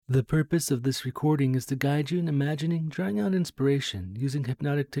The purpose of this recording is to guide you in imagining drawing out inspiration using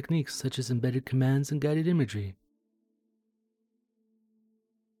hypnotic techniques such as embedded commands and guided imagery.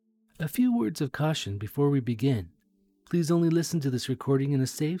 A few words of caution before we begin. Please only listen to this recording in a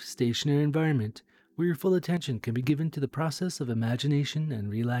safe, stationary environment where your full attention can be given to the process of imagination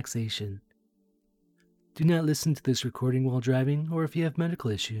and relaxation. Do not listen to this recording while driving or if you have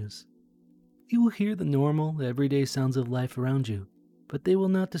medical issues. You will hear the normal, everyday sounds of life around you, but they will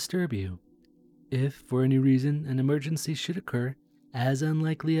not disturb you. If, for any reason, an emergency should occur, as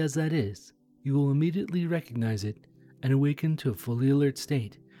unlikely as that is, you will immediately recognize it and awaken to a fully alert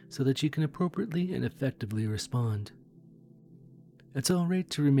state so that you can appropriately and effectively respond. It's all right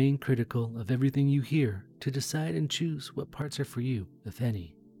to remain critical of everything you hear to decide and choose what parts are for you, if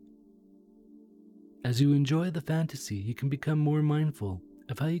any. As you enjoy the fantasy, you can become more mindful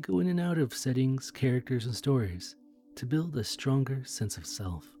of how you go in and out of settings, characters, and stories to build a stronger sense of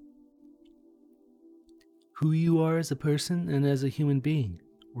self. Who you are as a person and as a human being,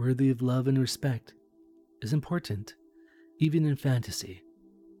 worthy of love and respect, is important, even in fantasy.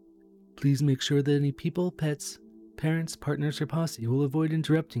 Please make sure that any people, pets, parents, partners, or posse will avoid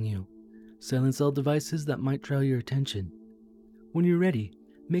interrupting you. Silence all devices that might draw your attention. When you're ready,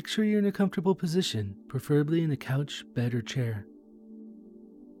 make sure you're in a comfortable position, preferably in a couch, bed, or chair.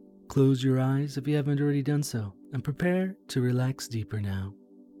 Close your eyes if you haven't already done so, and prepare to relax deeper now.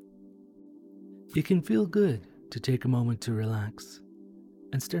 It can feel good to take a moment to relax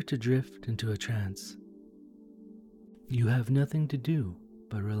and start to drift into a trance. You have nothing to do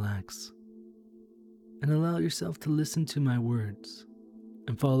but relax and allow yourself to listen to my words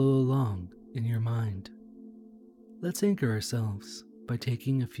and follow along in your mind. Let's anchor ourselves by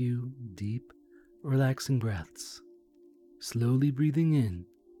taking a few deep, relaxing breaths, slowly breathing in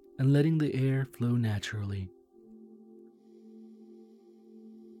and letting the air flow naturally.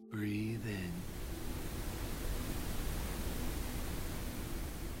 Breathe in.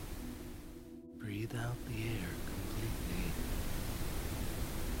 Breathe out the air completely.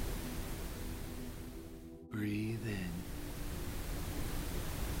 Breathe in.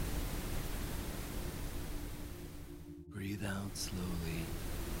 Breathe out slowly.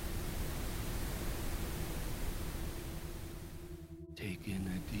 Take in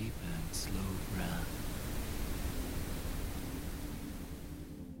a deep and slow breath.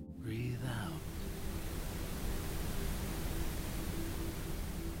 Breathe out.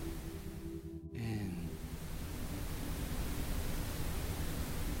 In.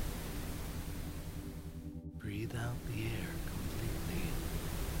 Breathe out the air completely.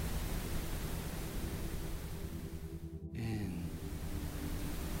 In.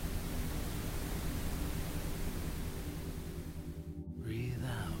 Breathe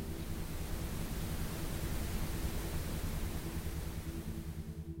out.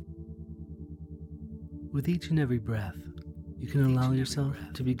 With each and every breath, you can allow yourself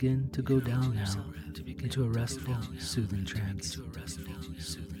to begin to go down now into a restful, soothing trance.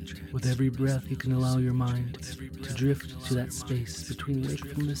 With every breath, you can allow your mind to drift to that space between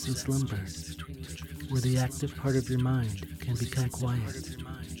wakefulness and slumber, where the active part of your mind can become quiet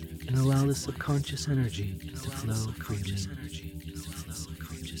and allow the subconscious energy to flow freely.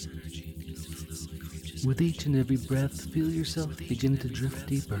 With each and every breath, feel yourself begin to drift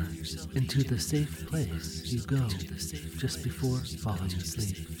deeper into the safe place you go just before falling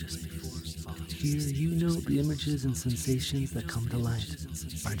asleep. Here, you know the images and sensations that come to light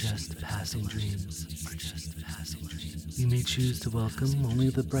are just passing dreams. You may choose to welcome only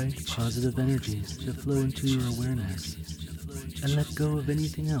the bright, positive energies that flow into your awareness and let go of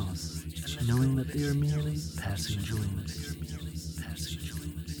anything else, knowing that they are merely passing dreams.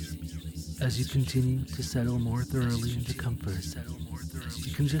 As you continue to settle more thoroughly into comfort,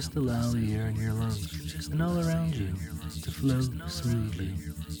 you can just allow the air in your lungs and all around you to flow smoothly,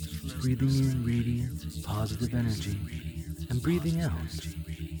 breathing in radiant, positive energy and breathing out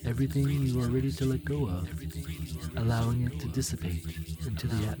everything you are ready to let go of, allowing it to dissipate into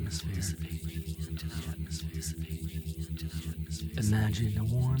the atmosphere. Imagine a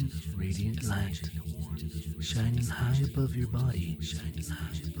warm, radiant light shining high above your body.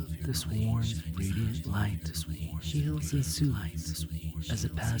 This warm, radiant light heals and soothes as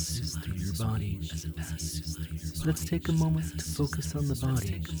it passes through your body. Let's take a moment to focus on the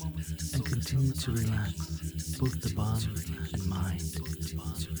body and continue to relax both the body and mind.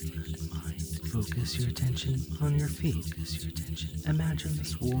 Focus your attention on your feet. Imagine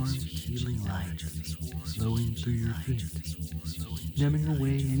this warm, healing light flowing through your feet, numbing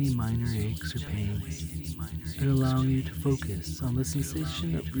away any minor aches or pains, and allowing you to focus on the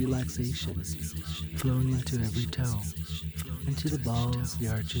sensation of relaxation flowing into every toe, into the balls, the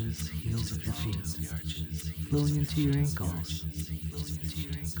arches, heels of your feet, flowing into your ankles.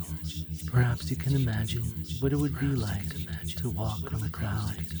 Perhaps you can imagine what it would be like to walk on a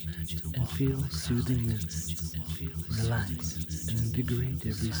cloud and feel soothing mist, relax and invigorate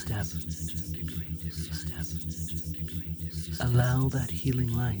every step. Allow that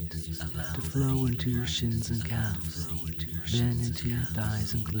healing light to flow into your shins and calves, then into your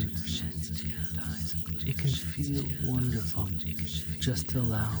thighs and glutes. It can feel wonderful just to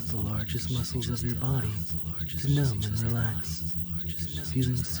allow the largest muscles of your body to numb and relax,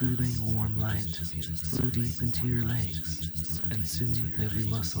 feeling soothing warm light flow deep into your legs and soothe every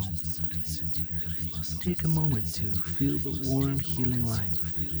muscle. Take a moment to feel the warm healing light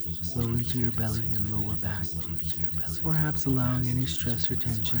flow into your belly and lower back, perhaps allowing any stress or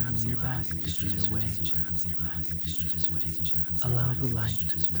tension in your back to fade away. Allow the light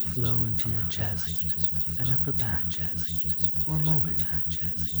to flow into your chest and upper back for a moment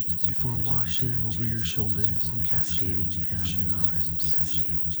before washing over your shoulders and cascading down your arms.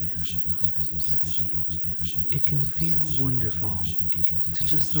 It can feel wonderful to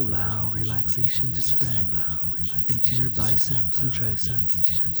just allow relaxation to spread into your biceps and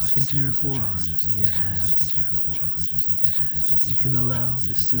triceps, into your forearms and your hands. You can allow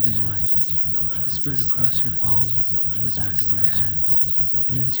the soothing light to spread across your palms and the back of your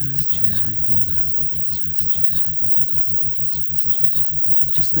hands and into each and every finger.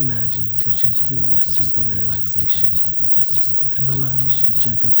 Just imagine touching pure soothing relaxation and allow the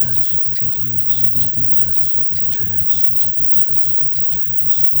gentle touch to take you even deeper into trance.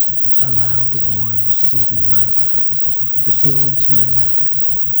 Allow the warm, soothing light to flow into your neck,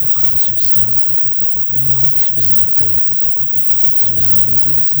 across your scalp, and wash down your face, allowing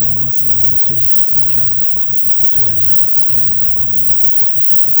every small muscle in your face and jaw to relax more and more.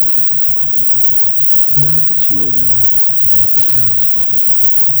 Now that you are relaxed from head to toe,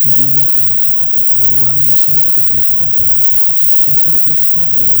 you can do nothing but allow yourself to drift deeper into a blissful,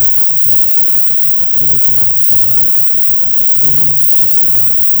 relaxed state, full of light and love, flowing just above where you need to be. In a few moments,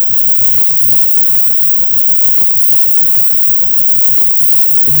 I will count down from 5 to 0. With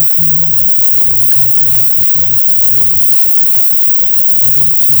each and every number I count, allow yourself to drift deeper into trance. Allow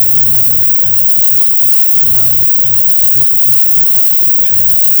your subconscious mind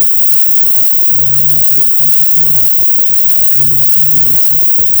to feel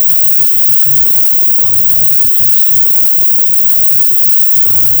open and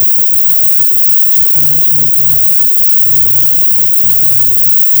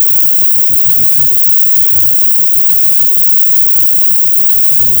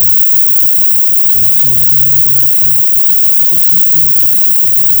receptive to good, positive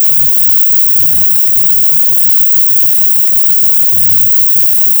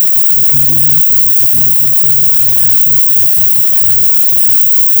suggestions. 5.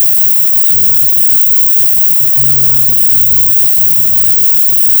 Just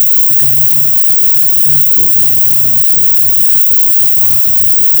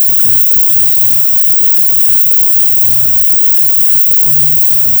imagine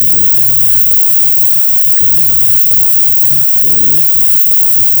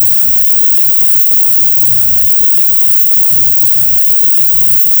your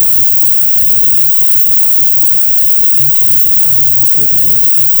body slowly drifting down now into the depths of trance. 4. Each and every number I count takes you deeper into a peaceful, relaxed state. 3. You can do nothing but go deeper into a happy, protected trance. 2. You can allow that warm, soothing light to guide you to the point where you are the most open to positive, good suggestions. 1. Almost all the way down now, you can allow yourself to become fully open and receptive. 0. Deep sleep, deep sleep, deep sleep. Each and every time I say the word sleeping to you, for the purpose of hypnosis or vibration, the body relaxes completely and the mind surrenders into hypnotic trance. Each and every time I say the word deep sleep to you, for the purpose of hypnosis or vibration, the body relaxes completely and the mind surrenders deep into hypnotic trance. Deep sleep, deep sleep, deep sleep. As you gently close the invoke the depths of your mind, you can allow my word to become your thought, because you have chosen to allow me to guide you to draw out your creativity and find inspiration from the depths of your mind. As we proceed very gently in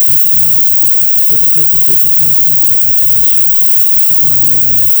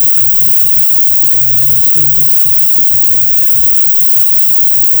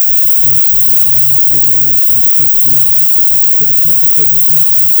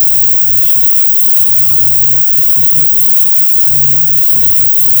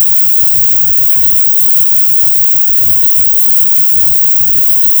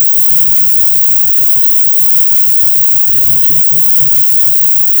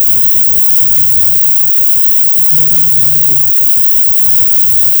your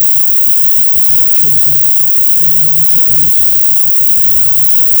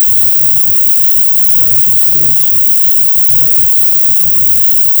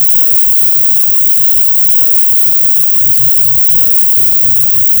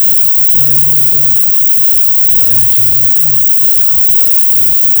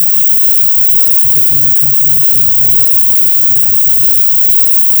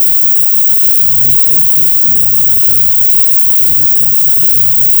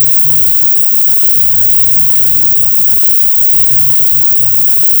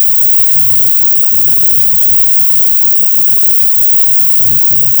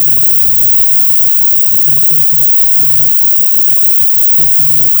eye, imagine your hands cupped and outstretched, as if you were drinking from a waterfall. A good idea. While you hold this in your mind's eye, get a sense of your body once more. Imagine your entire body enveloped in a cloud of pure creative energy. This energy breathes to become something, perhaps something you will create. Imagine this energy flowing from your head to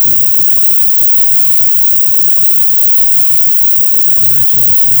your foot and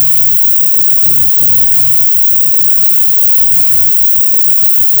gut. Feel it flow through every part of your body and pool in your hands. Perhaps it's your very majestic liquid, your inspiration, or perhaps it swirls into a sphere of radiant energy. As you look at the pure inspiration flowing in your hands, allow any ideas or images that come to mind to just come to mind as you look within mind's eye at this radiant pool of creative energy. Perhaps there are many ideas, or perhaps there are just a few good ones. You can watch the ideas float by without judgment and decide which ones you'd like to pursue. You can make the ideas larger or smaller, allow them to shine in your face. As you continue to channel your creative energy through your hands, you may feel as though you are holding a catalog of good ideas straight from your subconscious into your daily flows. As you honor each new idea, allowing the image of your ideal self to come to mind. You can allow them to linger, or you can continue to allow the creative energy that flows from every part of your being to flow into this well of creativity at your fingertips. Each and every time you listen to this recording, the fantastic sensations you feel when you drop out your creativity become even more intense. Each and every time you listen to this recording, the fantastic sensations you feel when you drop out your creativity become even more intense. Each and every time you play your track, creating song, using the trigger idea tag, you will automatically imagine yourself putting creativity to your fingertips and allow for your ideas to flow. Every time you hear a variation of the phrase, time's up or 3 times over, you quickly and gently revert to normal. Each and every time someone interacts with creating song using the trigger idea tag, you will automatically imagine yourself putting creative energy to your fingertips and allowing for your ideas to flow. Every time you hear a variation of the phrase time's up or 3 times over, you quickly and gently revert to normal. This trigger will only work when it is safe and appropriate for it to work. Also, using the trigger energy, conscious will always maintain an awareness of your situation and bring you back to that fluid state of your being. You may give yourself a few quick suggestions now to modify the trigger to suit your needs. Take a few moments now as I share quiet suggestions for you to listen to recall this experience in greater detail in your own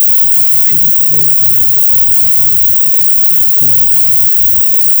preferred way. Afterwards, I will help you come out of trance. Allow your imagination to guide yourself towards a completely different state. Provided by your subconscious. Deep sleep. Deep sleep.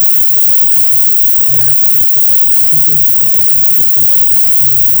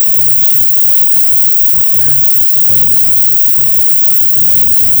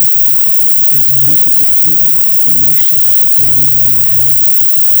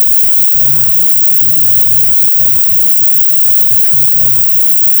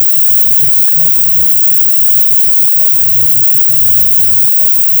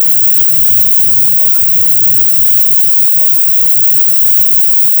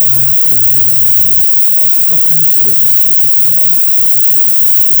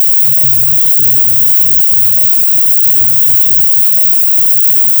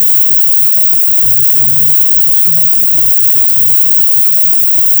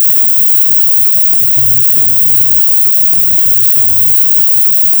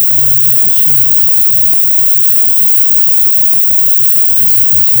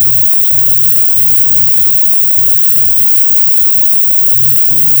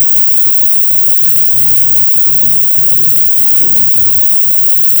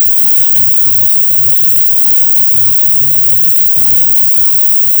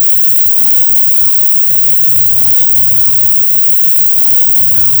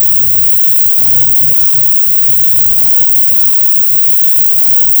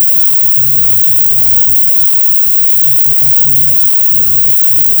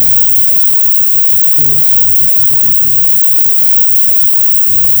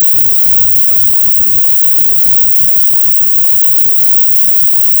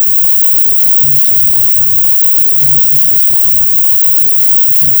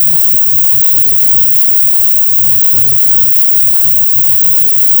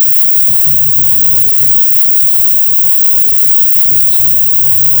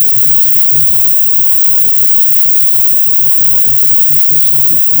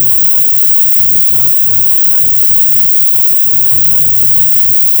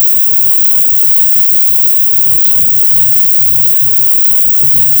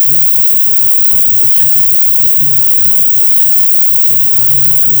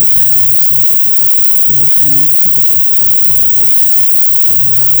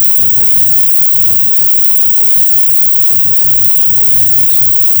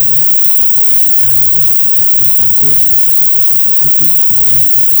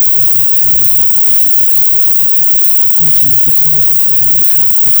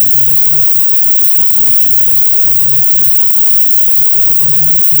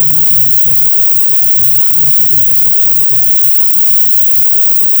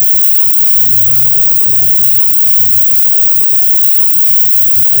 You have the ability to focus on your inner experience. People are able to recognize and enjoy vivid imagination. Deep sleep. People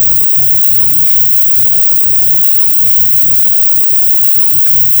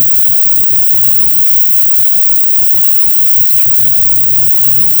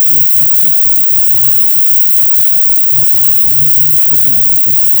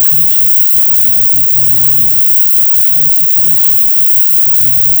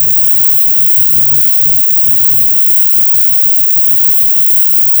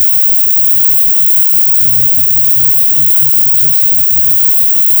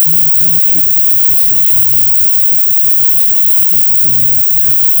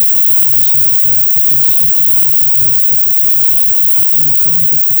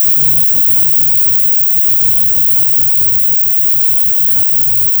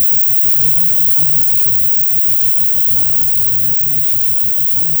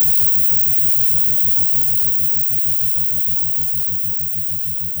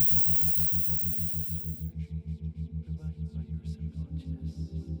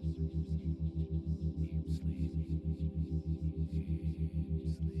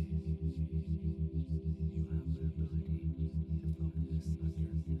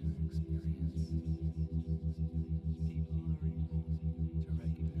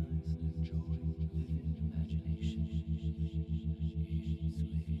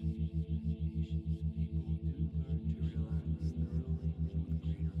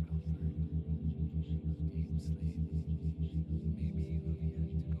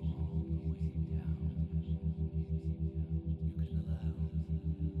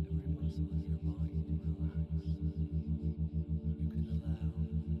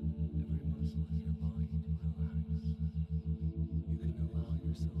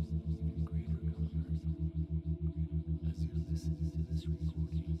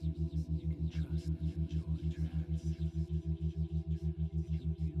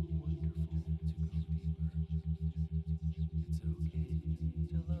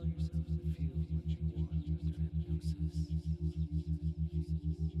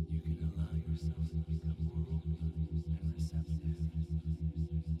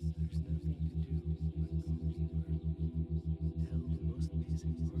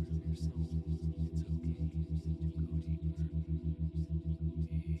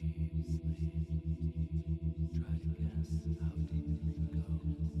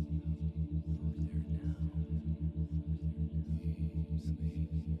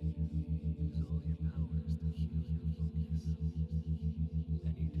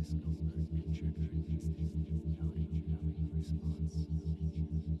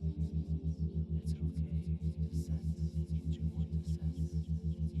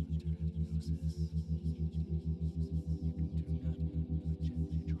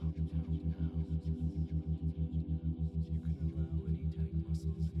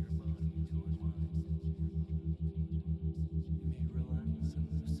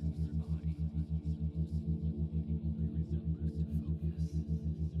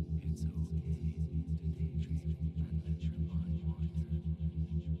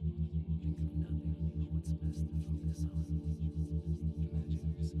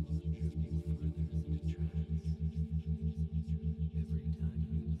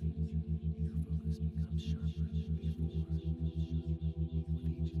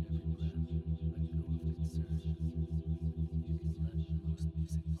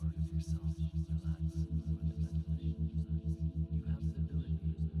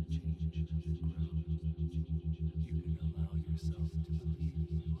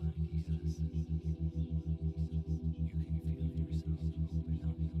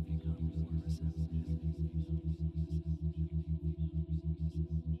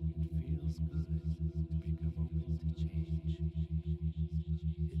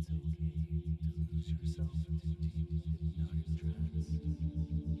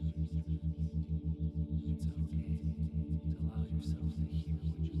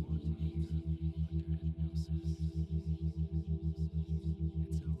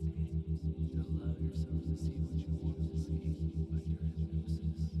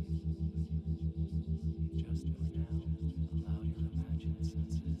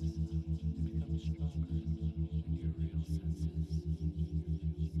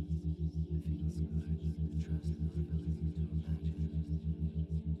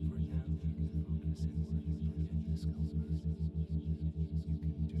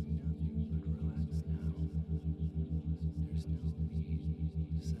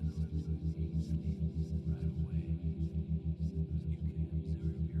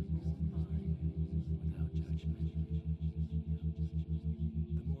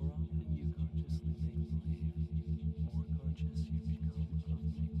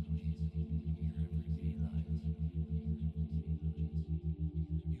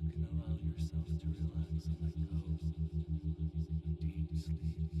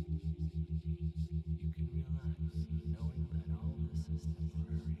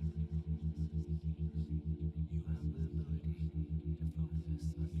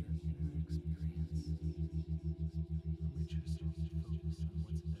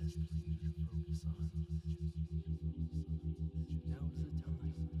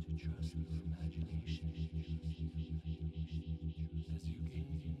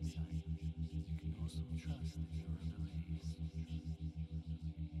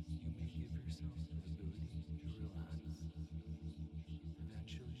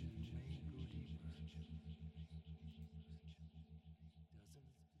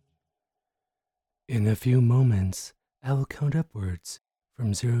In a few moments, I will count upwards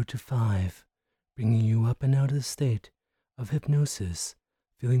from 0 to 5, bringing you up and out of the state of hypnosis,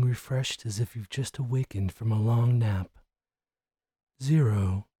 feeling refreshed as if you've just awakened from a long nap.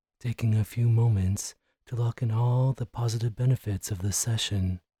 0, taking a few moments to lock in all the positive benefits of the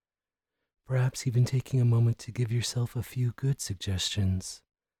session. Perhaps even taking a moment to give yourself a few good suggestions.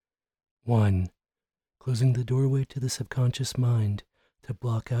 1, closing the doorway to the subconscious mind to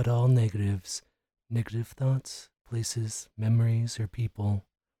block out all negative thoughts, places, memories, or people.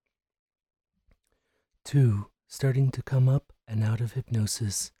 2, starting to come up and out of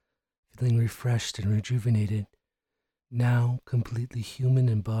hypnosis, feeling refreshed and rejuvenated, now completely human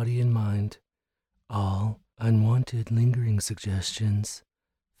in body and mind. All unwanted lingering suggestions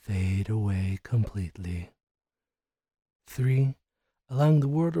fade away completely. 3, allowing the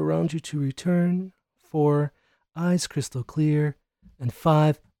world around you to return. 4, eyes crystal clear. And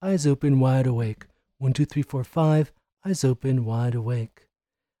 5, eyes open wide awake. 1, 2, 3, 4, 5, eyes open wide awake.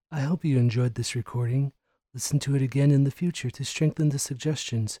 I hope you enjoyed this recording. Listen to it again in the future to strengthen the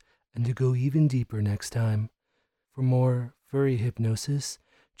suggestions and to go even deeper next time. For more furry hypnosis,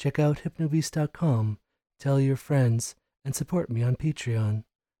 check out hypnobeast.com, tell your friends, and support me on Patreon.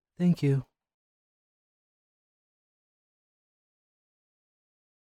 Thank you.